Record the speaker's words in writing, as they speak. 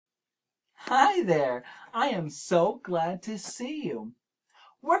Hi there. I am so glad to see you.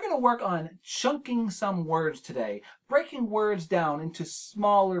 We're going to work on chunking some words today, breaking words down into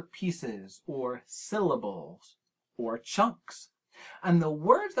smaller pieces or syllables or chunks. And the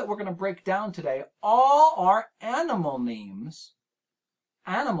words that we're going to break down today all are animal names,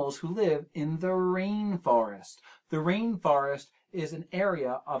 animals who live in the rainforest. The rainforest is an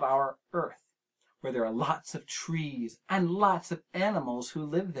area of our earth where there are lots of trees and lots of animals who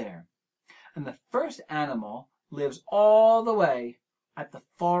live there. And the first animal lives all the way at the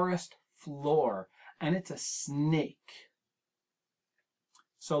forest floor, and it's a snake.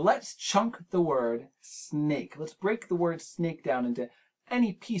 So let's chunk the word snake. Let's break the word snake down into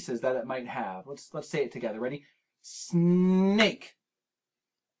any pieces that it might have. Let's say it together. Ready? Snake.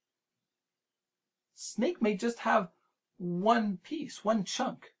 Snake may just have one piece, one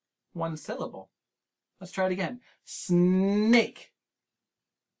chunk, one syllable. Let's try it again. Snake.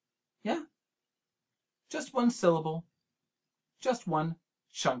 Yeah? Just one syllable. Just one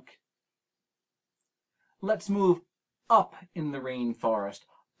chunk. Let's move up in the rainforest,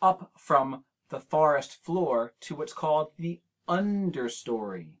 up from the forest floor to what's called the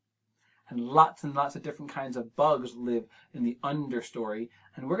understory. And lots of different kinds of bugs live in the understory.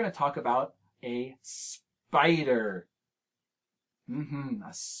 And we're going to talk about a spider.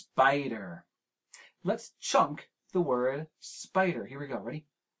 A spider. Let's chunk the word spider. Here we go. Ready?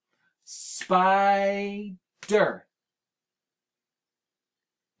 Spider.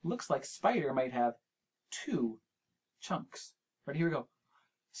 Looks like spider might have two chunks. Ready? Here we go.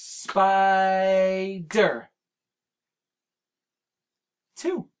 Spider.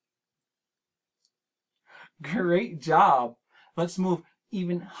 Two. Great job. Let's move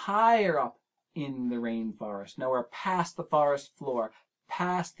even higher up in the rainforest. Now we're past the forest floor,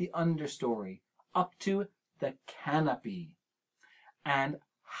 past the understory, up to the canopy. And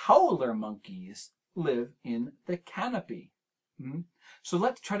howler monkeys live in the canopy. So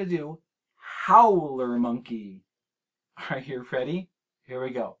let's try to do howler monkey. Are you ready? Here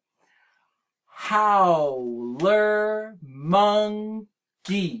we go. Howler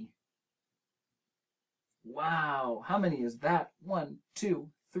monkey. Wow, how many is that? 1, 2,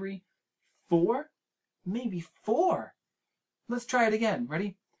 3, 4? Maybe 4. Let's try it again.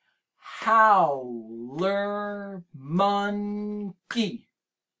 Ready? Howler monkey.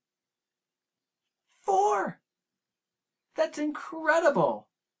 4. That's incredible.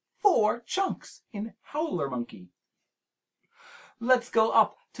 4 chunks in howler monkey. Let's go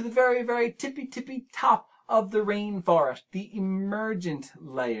up to the very, very tippy top of the rainforest, the emergent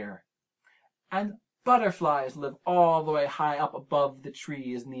layer. And butterflies live all the way high up above the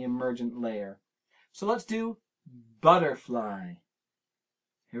trees in the emergent layer. So let's do butterfly.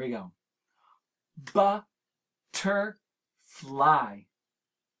 Here we go. Butterfly.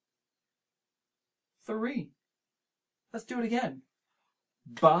 3. Let's do it again.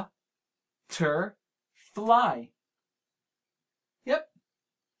 Butterfly. Yep,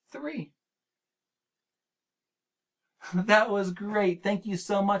 3. That was great. Thank you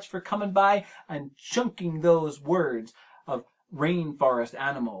so much for coming by and chunking those words of rainforest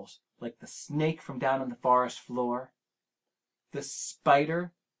animals, like the snake from down on the forest floor, the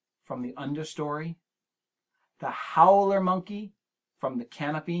spider from the understory, the howler monkey from the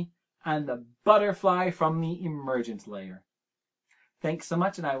canopy, and the butterfly from the emergent layer. Thanks so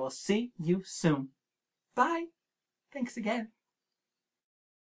much, and I will see you soon. Bye. Thanks again.